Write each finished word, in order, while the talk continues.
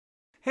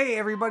Hey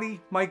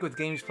everybody, Mike with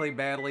Games Play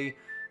Badly,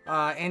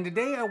 and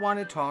today I want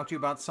to talk to you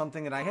about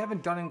something that I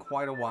haven't done in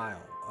quite a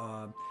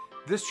while.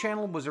 This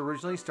channel was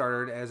originally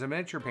started as a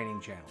miniature painting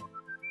channel.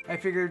 I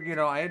figured,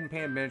 I hadn't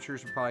painted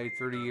miniatures for probably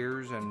 30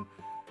 years, and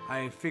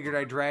I figured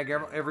I'd drag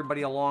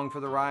everybody along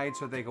for the ride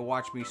so they could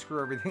watch me screw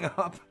everything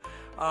up.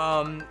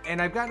 And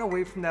I've gotten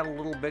away from that a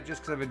little bit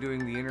just because I've been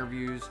doing the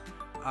interviews.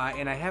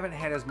 And I haven't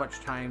had as much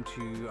time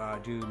to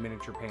do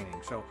miniature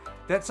painting. So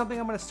that's something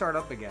I'm going to start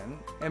up again.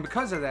 And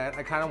because of that,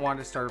 I kind of wanted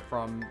to start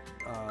from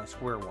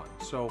square one.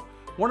 So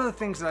one of the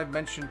things that I've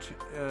mentioned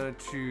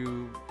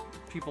to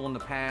people in the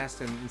past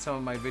and in some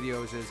of my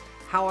videos is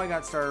how I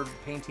got started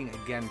painting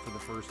again for the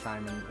first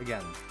time in,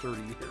 again,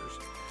 30 years.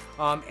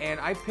 And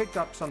I picked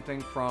up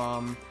something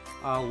from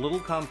a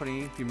little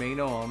company, you may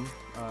know them,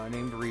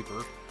 named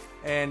Reaper.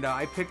 And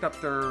I picked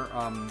up their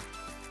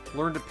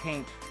Learn to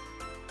Paint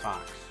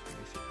box.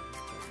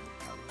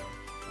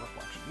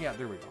 Yeah,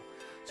 there we go.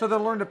 So the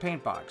Learn to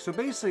Paint box. So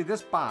basically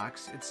this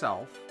box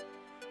itself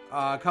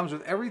comes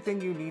with everything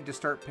you need to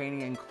start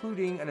painting,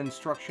 including an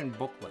instruction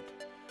booklet.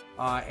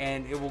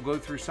 And it will go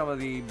through some of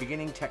the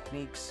beginning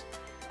techniques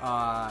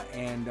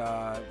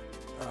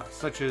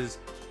such as,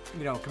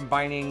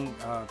 combining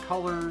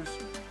colors,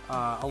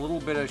 a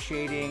little bit of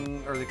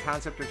shading, or the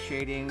concept of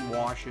shading,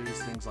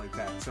 washes, things like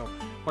that. So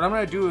what I'm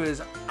going to do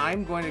is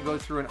I'm going to go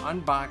through and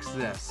unbox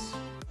this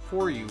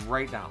for you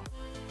right now.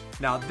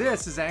 Now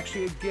this is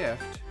actually a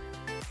gift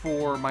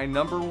for my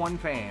 #1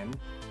 fan,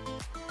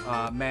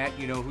 Matt,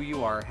 you know who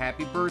you are,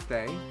 happy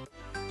birthday.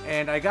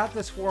 And I got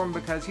this for him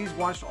because he's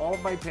watched all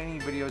of my painting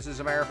videos.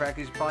 As a matter of fact,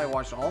 he's probably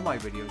watched all my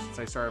videos since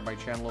I started my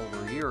channel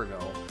over a year ago.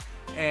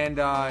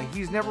 And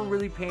he's never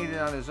really painted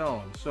on his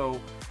own.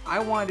 So I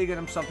wanted to get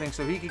him something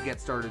so he could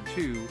get started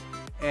too,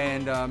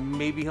 and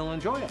maybe he'll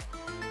enjoy it.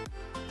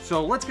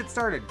 So let's get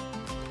started.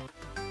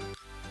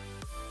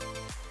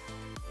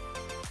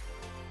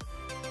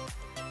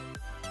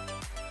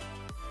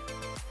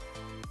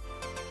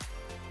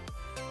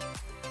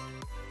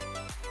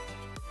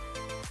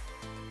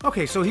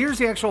 Okay, so here's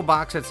the actual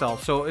box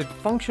itself. So it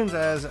functions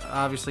as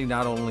obviously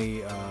not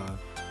only a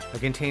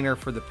container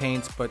for the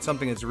paints, but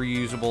something that's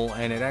reusable,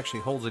 and it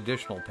actually holds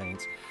additional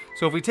paints.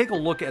 So if we take a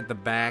look at the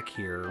back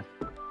here,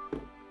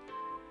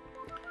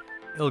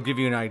 it'll give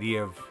you an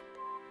idea of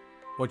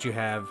what you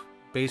have.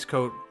 Base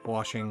coat,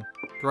 washing,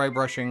 dry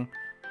brushing,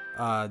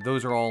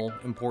 those are all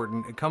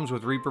important. It comes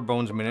with Reaper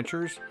Bones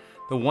miniatures.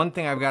 The one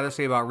thing I've got to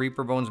say about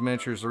Reaper Bones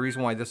miniatures, the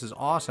reason why this is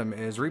awesome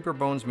is Reaper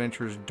Bones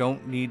miniatures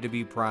don't need to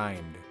be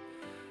primed.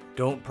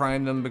 Don't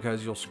prime them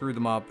because you'll screw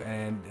them up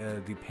and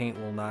the paint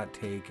will not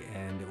take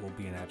and it will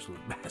be an absolute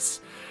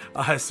mess.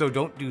 So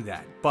don't do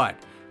that. But,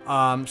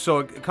 so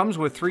it comes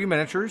with 3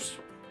 miniatures.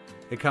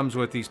 It comes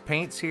with these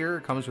paints here.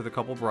 It comes with a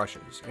couple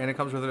brushes. And it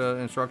comes with an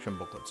instruction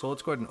booklet. So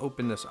let's go ahead and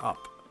open this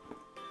up.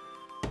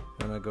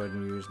 I'm going to go ahead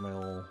and use my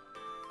little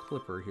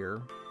clipper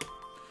here.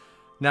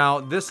 Now,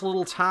 this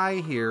little tie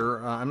here,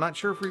 I'm not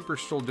sure if Reaper's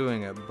still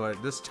doing it,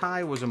 but this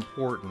tie was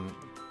important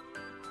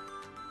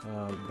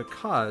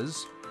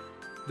because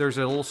there's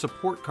a little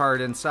support card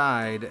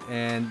inside,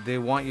 and they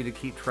want you to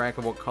keep track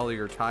of what color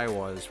your tie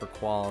was for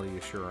quality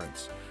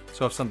assurance.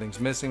 So if something's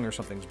missing or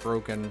something's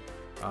broken,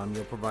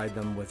 you'll provide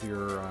them with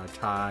your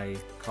tie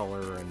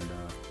color and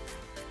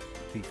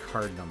the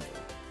card number.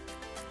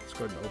 Let's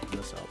go ahead and open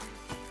this up.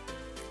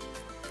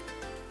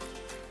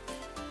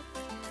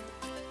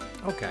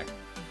 Okay,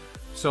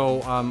 so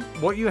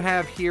what you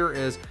have here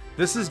is,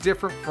 this is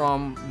different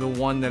from the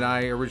one that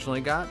I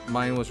originally got.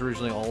 Mine was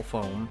originally all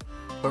foam.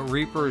 But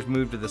Reaper has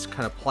moved to this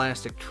kind of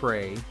plastic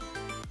tray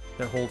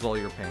that holds all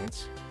your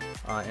paints.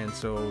 And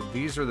so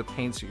these are the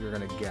paints that you're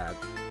going to get.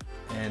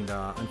 And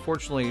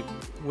unfortunately,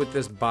 with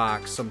this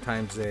box,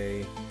 sometimes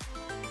they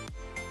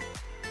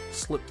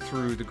slip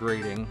through the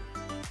grating.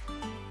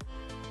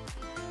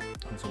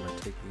 And so I'm going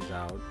to take these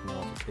out. And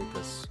I'll take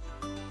this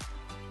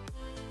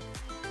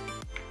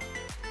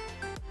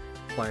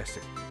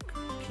plastic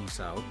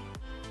piece out.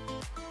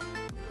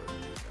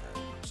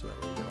 So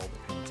that way we get all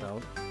the paints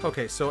out.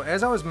 Okay, so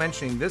as I was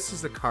mentioning, this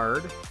is the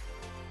card.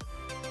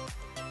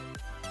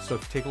 So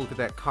if you take a look at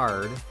that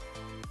card,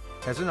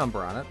 it has a number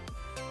on it.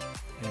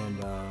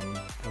 And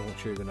I won't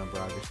show you the number,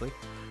 obviously.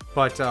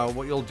 But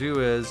what you'll do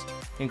is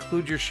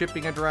include your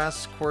shipping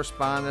address,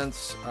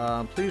 correspondence.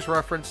 Please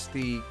reference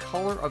the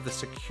color of the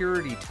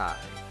security tie.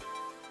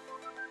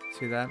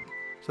 See that?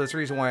 So that's the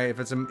reason why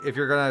if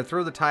you're gonna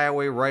throw the tie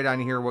away, write on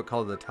here what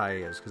color the tie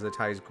is, because the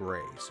tie is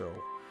gray. So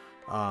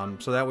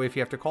that way if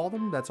you have to call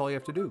them, that's all you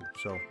have to do.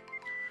 So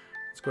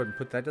let's go ahead and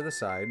put that to the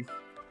side.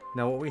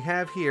 Now what we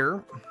have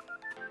here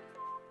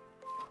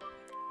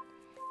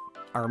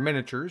are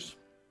miniatures.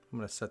 I'm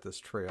going to set this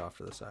tray off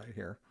to the side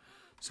here.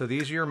 So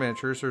these are your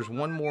miniatures. There's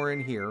one more in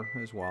here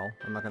as well.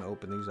 I'm not going to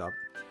open these up.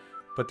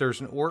 But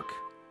there's an orc.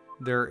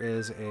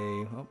 There's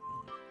an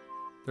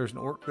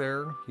orc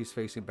there. He's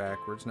facing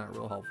backwards, not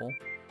real helpful.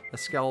 A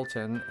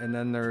skeleton, and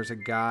then there's a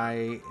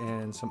guy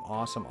in some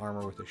awesome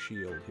armor with a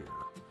shield here.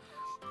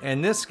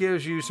 And this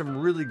gives you some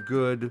really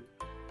good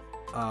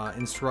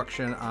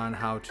instruction on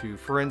how to,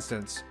 for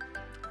instance,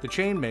 The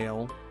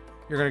chainmail,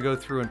 you're going to go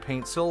through and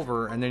paint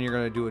silver, and then you're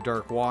going to do a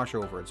dark wash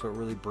over it, so it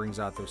really brings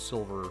out those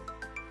silver,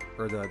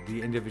 or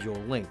the individual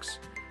links.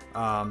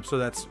 So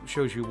that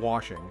shows you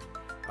washing.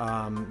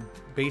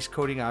 Base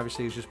coating,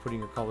 obviously, is just putting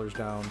your colors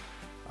down.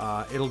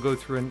 It'll go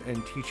through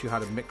and teach you how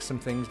to mix some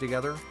things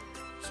together,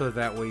 so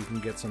that way you can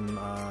get some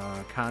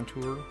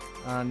contour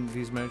on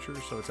these miniatures.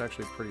 So it's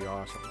actually pretty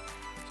awesome.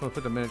 So I'll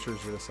put the miniatures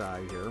to the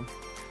side here.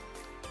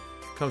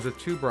 Comes with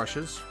 2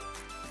 brushes.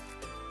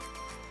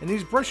 And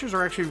these brushes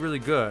are actually really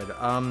good.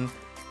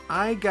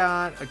 I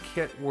got a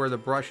kit where the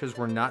brushes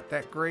were not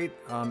that great,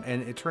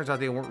 and it turns out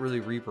they weren't really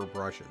Reaper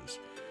brushes.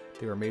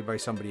 They were made by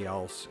somebody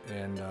else,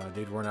 and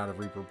they'd run out of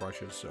Reaper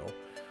brushes. So,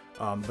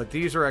 but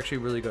these are actually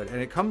really good. And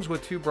it comes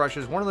with 2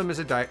 brushes. One of them is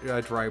a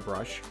dry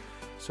brush.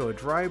 So a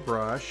dry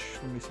brush,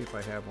 let me see if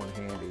I have one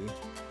handy.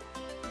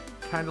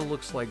 Kind of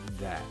looks like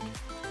that.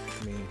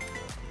 Let me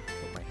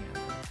put my hand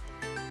on.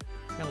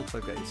 Kind of looks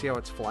like that. You see how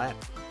it's flat?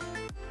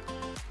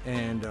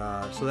 And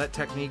so that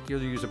technique,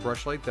 you'll use a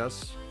brush like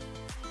this.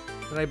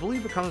 And I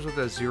believe it comes with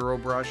a 0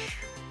 brush.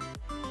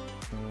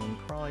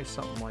 Probably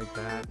something like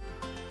that.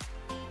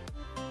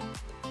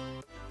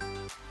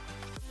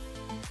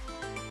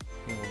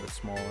 A little bit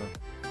smaller.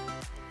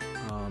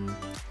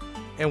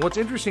 And what's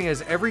interesting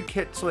is every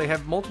kit, so they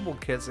have multiple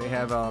kits. They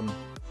have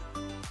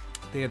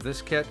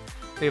this kit.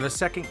 They have a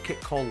second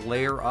kit called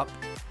Layer Up,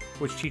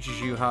 which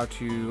teaches you how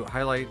to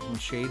highlight and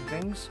shade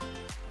things.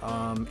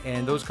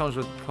 And those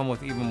come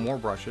with even more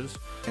brushes.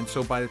 And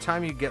so by the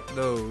time you get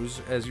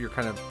those, as you're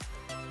kind of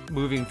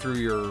moving through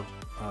your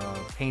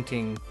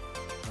painting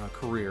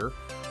career,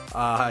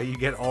 you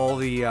get all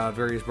the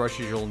various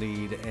brushes you'll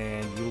need,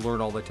 and you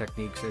learn all the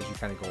techniques as you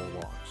kind of go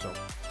along.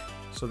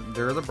 So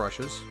there are the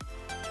brushes.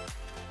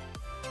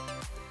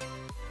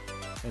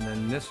 And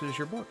then this is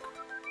your book.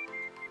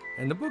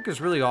 And the book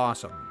is really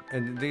awesome.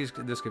 And this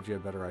gives you a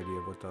better idea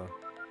of what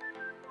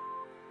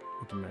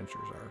the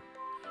miniatures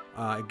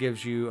are. It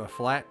gives you a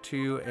flat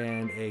 2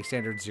 and a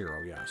standard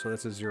 0. Yeah, so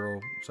that's a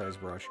 0 size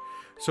brush.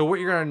 So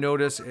what you're going to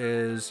notice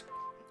is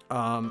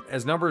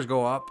as numbers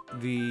go up,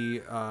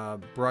 the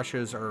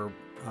brushes are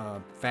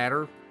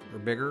fatter or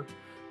bigger.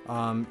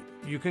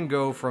 You can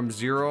go from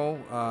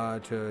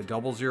 0 to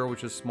 00,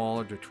 which is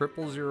smaller, to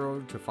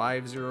 000, to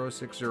 50,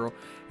 60,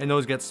 and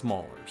those get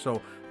smaller.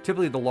 So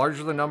typically the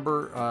larger the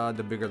number,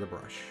 the bigger the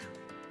brush.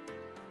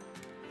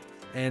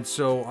 And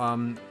so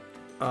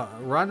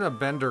Rhonda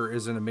Bender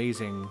is an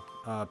amazing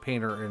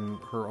painter in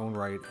her own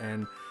right,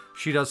 and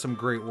she does some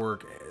great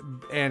work,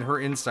 and her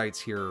insights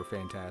here are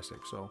fantastic.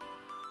 So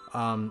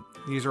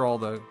these are all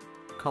the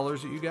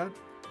colors that you get.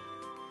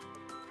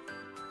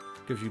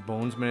 Gives you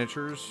Bones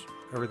miniatures,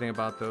 everything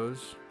about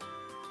those.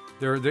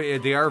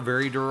 They are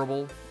very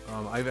durable.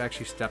 I've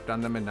actually stepped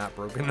on them and not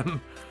broken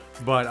them,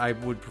 but I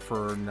would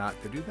prefer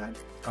not to do that.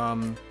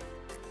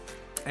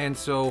 And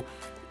so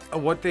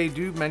what they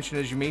do mention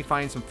is you may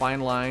find some fine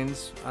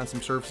lines on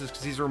some surfaces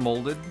because these are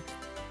molded,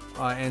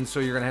 and so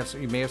you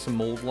may have some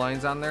mold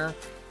lines on there.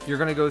 You're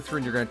going to go through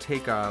and you're going to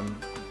take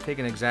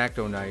an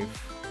X-Acto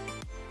knife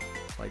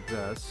like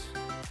this.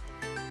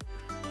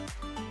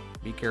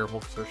 Be careful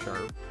because they're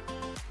sharp.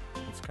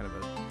 It's kind of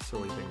a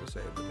silly thing to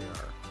say, but they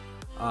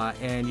are.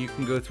 And you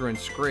can go through and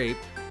scrape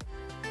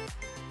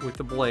with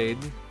the blade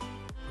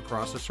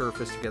across the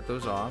surface to get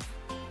those off.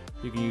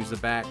 You can use the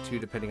back too,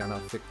 depending on how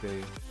thick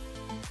the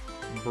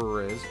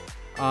burr is.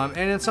 And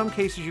in some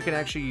cases, you can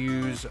actually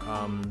use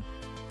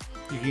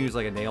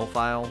like a nail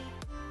file.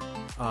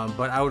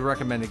 But I would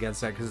recommend against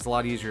that because it's a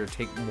lot easier to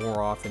take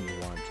more off than you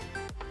want.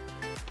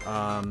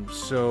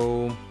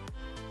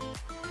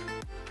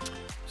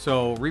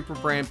 So Reaper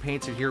brand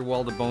paints adhere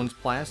well to Bones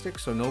plastic,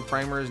 so no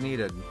primer is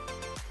needed.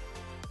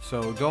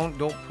 So don't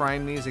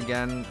prime these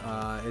again.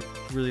 It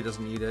really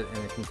doesn't need it, and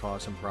it can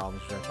cause some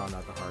problems, which I found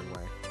out the hard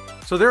way.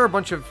 So there are a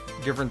bunch of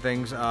different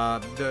things.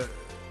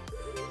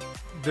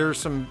 There's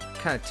some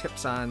kind of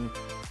tips on,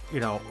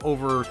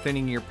 over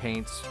thinning your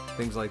paints,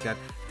 things like that.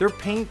 Their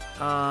paints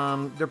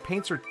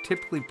are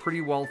typically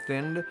pretty well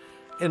thinned,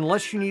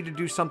 unless you need to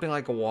do something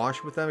like a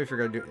wash with them. If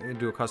you're going to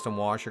do a custom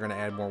wash, you're going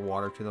to add more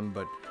water to them,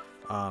 but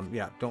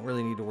yeah, don't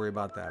really need to worry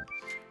about that.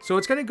 So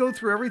it's going to go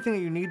through everything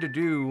that you need to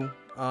do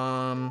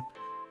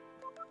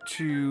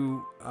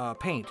to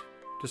paint,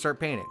 to start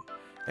painting.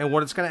 And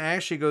what it's going to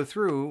actually go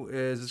through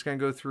is it's going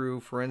to go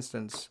through, for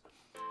instance,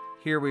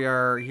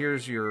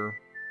 here's your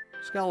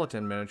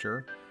skeleton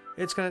miniature.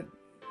 It's going to,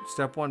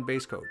 step 1,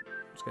 base coat.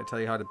 It's going to tell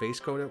you how to base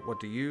coat it, what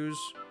to use,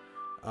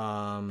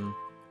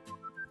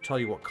 tell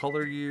you what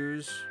color to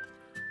use.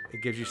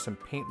 It gives you some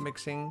paint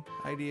mixing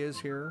ideas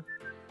here.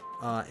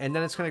 And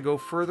then it's going to go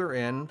further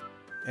in,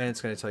 and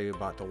it's going to tell you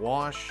about the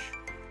wash.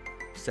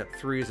 Step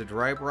 3 is a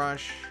dry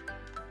brush.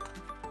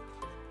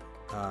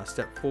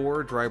 Step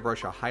 4, dry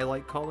brush a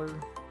highlight color.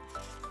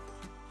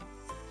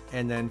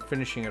 And then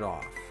finishing it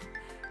off.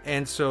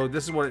 And so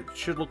this is what it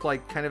should look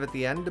like kind of at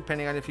the end,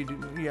 depending on if you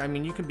do. I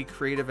mean, you can be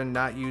creative and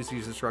not use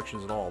these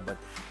instructions at all, but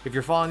if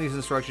you're following these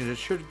instructions, it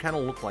should kind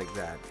of look like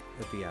that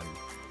at the end.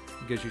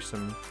 It gives you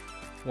some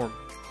more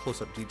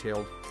close-up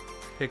detailed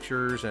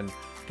pictures and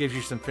gives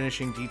you some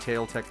finishing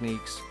detail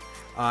techniques.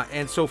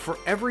 And so for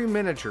every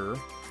miniature,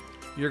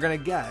 you're going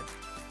to get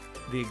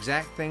the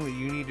exact thing that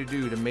you need to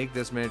do to make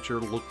this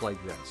miniature look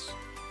like this.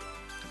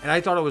 And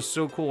I thought it was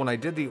so cool when I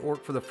did the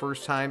orc for the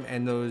first time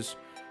and those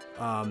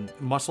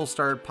muscles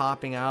started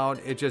popping out.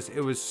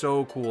 It was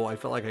so cool. I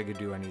felt like I could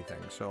do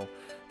anything. So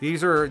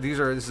this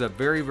is a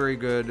very, very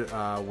good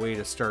way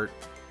to start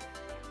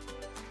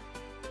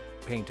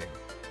painting.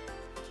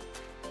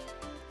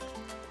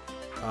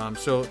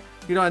 So,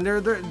 you know, and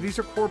these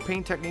are core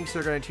paint techniques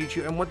they're going to teach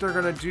you. And what they're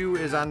going to do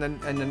is in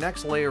the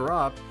next layer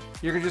up,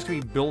 you're just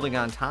going to be building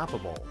on top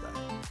of all of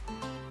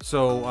that.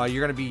 So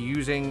you're going to be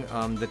using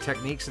the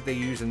techniques that they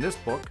use in this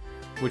book,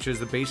 which is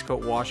the base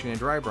coat washing and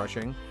dry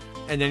brushing.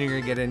 And then you're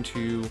going to get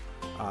into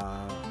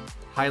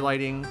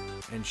highlighting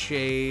and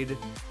shade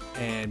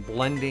and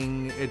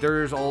blending.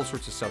 There's all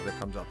sorts of stuff that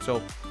comes up.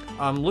 So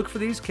look for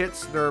these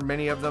kits. There are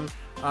many of them.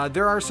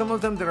 There are some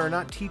of them that are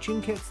not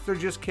teaching kits. They're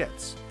just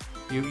kits.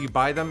 You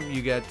buy them,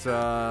 you get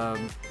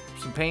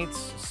some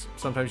paints,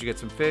 sometimes you get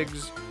some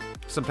figs,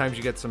 sometimes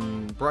you get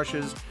some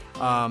brushes,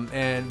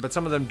 but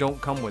some of them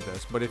don't come with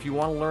this. But if you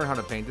want to learn how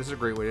to paint, this is a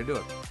great way to do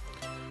it.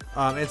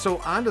 And so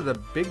onto the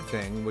big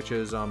thing, which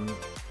is the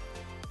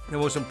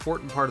most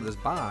important part of this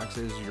box,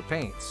 is your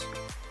paints.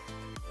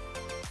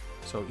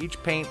 So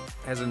each paint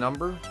has a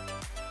number.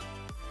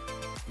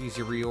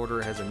 Easy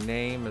reorder has a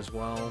name as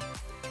well.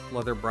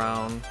 Leather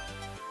brown.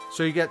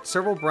 So you get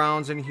several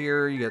browns in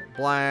here. You get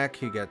black,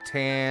 you get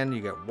tan,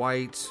 you get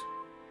white.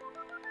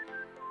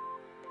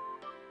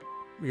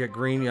 You get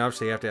green. You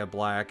obviously have to have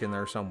black in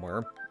there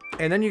somewhere.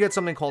 And then you get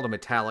something called a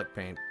metallic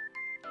paint.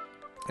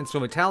 And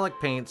so metallic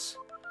paints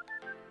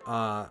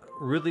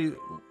really,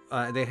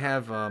 they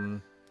have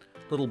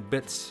little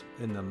bits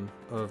in them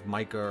of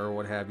mica or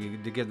what have you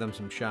to give them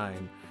some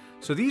shine.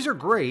 So these are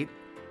great,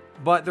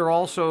 but they're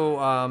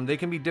also, they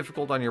can be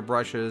difficult on your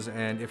brushes,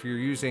 and if you're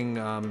using,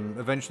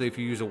 eventually if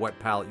you use a wet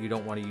palette, you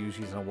don't want to use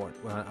these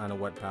on a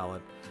wet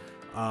palette.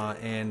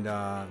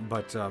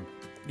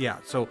 Yeah,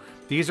 so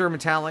these are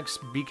metallics.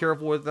 Be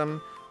careful with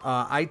them.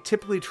 I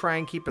typically try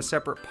and keep a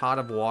separate pot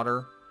of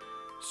water.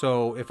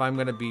 So if I'm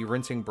going to be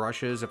rinsing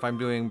brushes, if I'm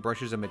doing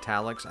brushes and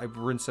metallics, I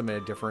rinse them in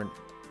a different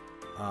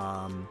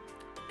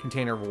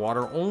container of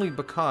water, only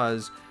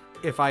because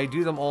if I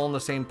do them all in the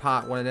same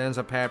pot, what it ends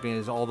up happening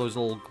is all those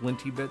little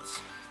glinty bits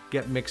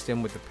get mixed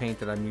in with the paint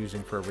that I'm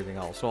using for everything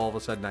else. So all of a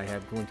sudden I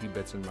have glinty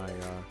bits in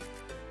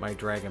my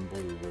dragon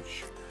blue,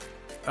 which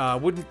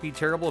wouldn't be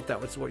terrible if that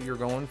was what you're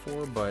going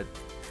for, but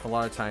a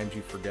lot of times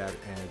you forget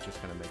and it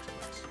just kind of makes a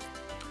mess.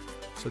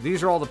 So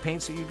these are all the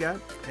paints that you get,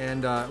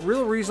 and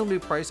real reasonably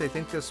priced. I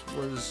think this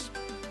was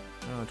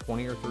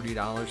 $20 or $30,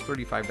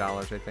 $35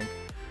 I think.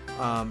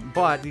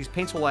 But these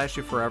paints will last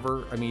you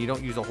forever. I mean, you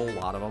don't use a whole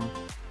lot of them.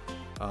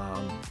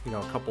 You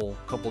know, a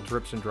couple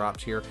drips and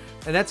drops here.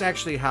 And that's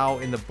actually how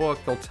in the book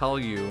they'll tell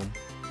you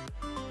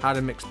how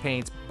to mix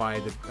paints by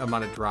the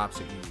amount of drops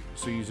that you use.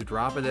 So you use a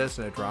drop of this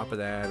and a drop of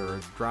that, or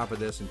a drop of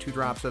this and 2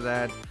 drops of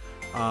that.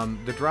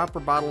 The dropper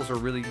bottles are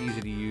really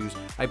easy to use.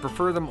 I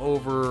prefer them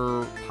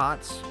over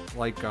pots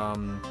like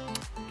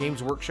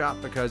Games Workshop,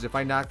 because if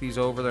I knock these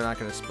over, they're not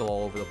going to spill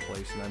all over the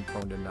place, and I'm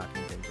prone to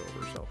knocking things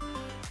over.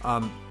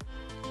 So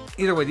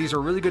either way, these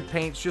are really good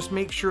paints. Just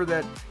make sure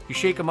that you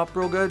shake them up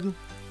real good.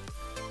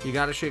 You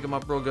got to shake them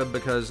up real good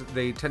because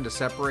they tend to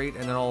separate,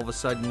 and then all of a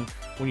sudden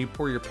when you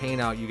pour your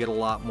paint out, you get a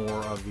lot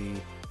more of the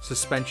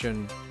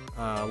suspension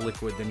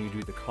liquid than you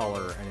do the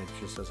color, and it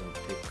just doesn't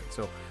taste right.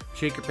 So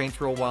shake your paints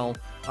real well,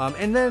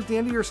 and then at the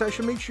end of your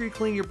session, make sure you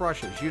clean your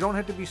brushes. You don't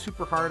have to be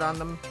super hard on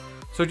them,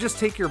 so just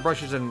take your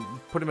brushes and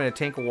put them in a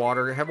tank of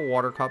water. Have a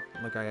water cup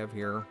like I have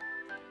here.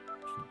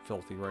 It's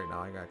filthy right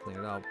now, I gotta clean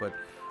it out, but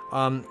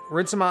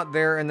rinse them out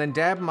there and then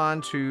dab them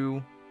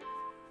onto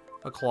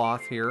a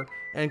cloth here,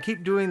 and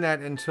keep doing that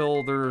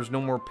until there's no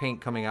more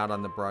paint coming out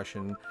on the brush,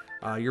 and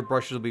your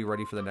brushes will be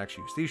ready for the next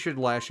use. These should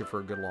last you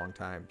for a good long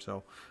time.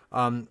 So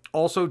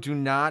also do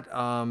not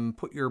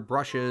put your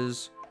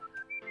brushes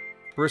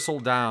bristle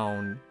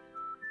down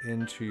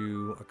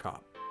into a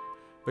cup,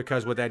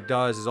 because what that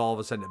does is all of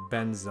a sudden it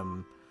bends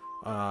them,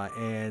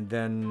 and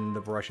then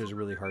the brush is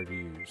really hard to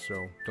use.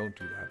 So don't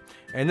do that.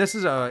 And this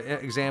is an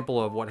example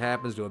of what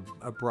happens to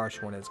a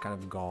brush when it's kind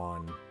of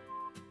gone.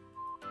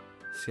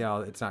 See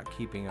how it's not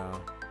keeping a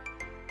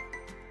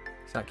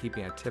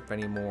tip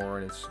anymore,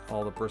 and it's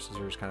all the bristles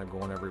are just kind of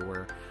going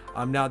everywhere.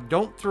 Now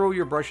don't throw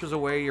your brushes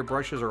away. Your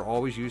brushes are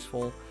always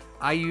useful.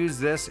 I use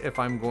this if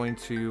I'm going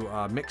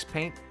to mix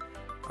paint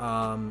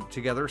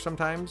together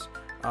sometimes.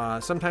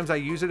 Sometimes I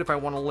use it if I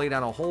want to lay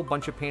down a whole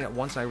bunch of paint at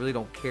once and I really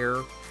don't care.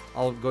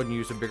 I'll go ahead and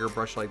use a bigger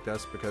brush like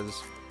this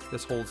because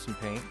this holds some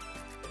paint.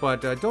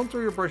 But don't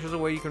throw your brushes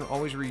away. You can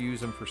always reuse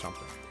them for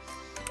something.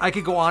 I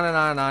could go on and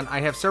on and on. I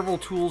have several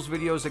tools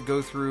videos that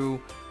go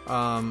through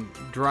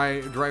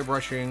dry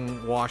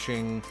brushing,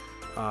 washing,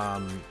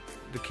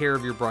 the care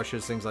of your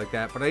brushes, things like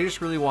that. But I just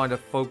really wanted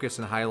to focus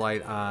and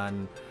highlight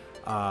on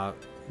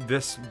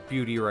this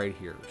beauty right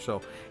here.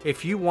 So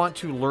if you want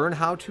to learn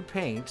how to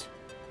paint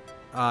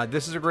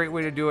This is a great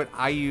way to do it.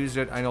 I use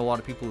it. I know a lot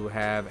of people who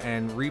have,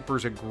 and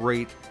Reaper's a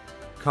great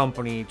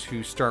company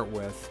to start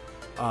with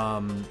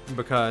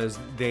because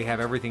they have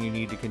everything you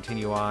need to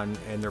continue on,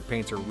 and their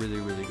paints are really,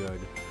 really good.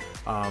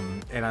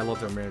 And I love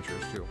their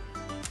miniatures too.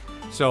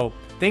 So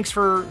thanks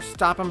for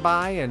stopping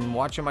by and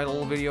watching my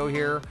little video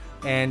here.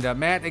 And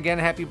Matt, again,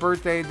 happy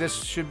birthday.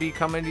 This should be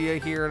coming to you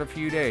here in a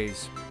few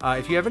days.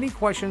 If you have any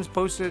questions,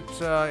 post it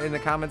in the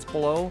comments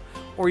below,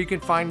 or you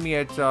can find me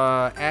at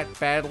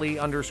 @badly_games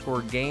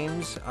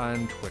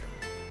on Twitter.